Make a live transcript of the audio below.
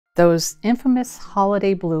Those infamous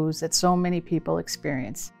holiday blues that so many people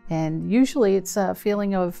experience. And usually it's a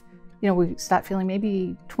feeling of, we start feeling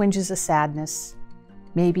maybe twinges of sadness,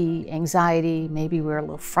 maybe anxiety, maybe we're a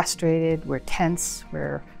little frustrated, we're tense,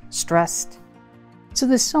 we're stressed. So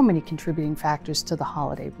there's so many contributing factors to the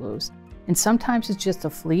holiday blues. And sometimes it's just a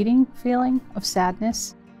fleeting feeling of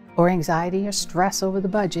sadness or anxiety or stress over the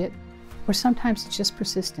budget, or sometimes it's just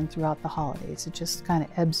persistent throughout the holidays. It just kind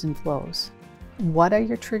of ebbs and flows. What are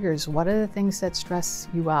your triggers? What are the things that stress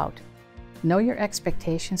you out? Know your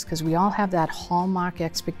expectations, because we all have that hallmark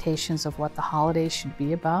expectations of what the holidays should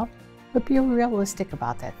be about, but be realistic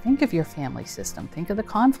about that. Think of your family system. Think of the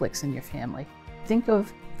conflicts in your family. Think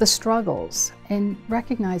of the struggles and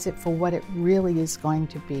recognize it for what it really is going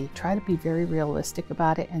to be. Try to be very realistic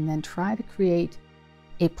about it, and then try to create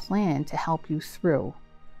a plan to help you through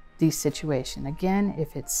these situations. Again,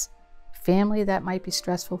 if it's family that might be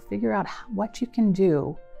stressful, figure out what you can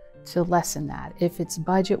do to lessen that. If it's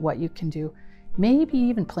budget, what you can do. Maybe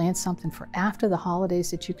even plan something for after the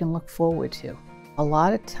holidays that you can look forward to. A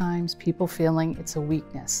lot of times people feeling it's a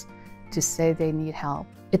weakness to say they need help.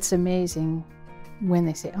 It's amazing when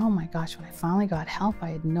they say, oh my gosh, when I finally got help, I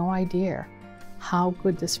had no idea how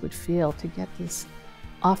good this would feel to get this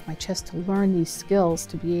off my chest, to learn these skills,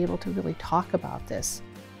 to be able to really talk about this.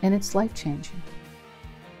 And it's life-changing.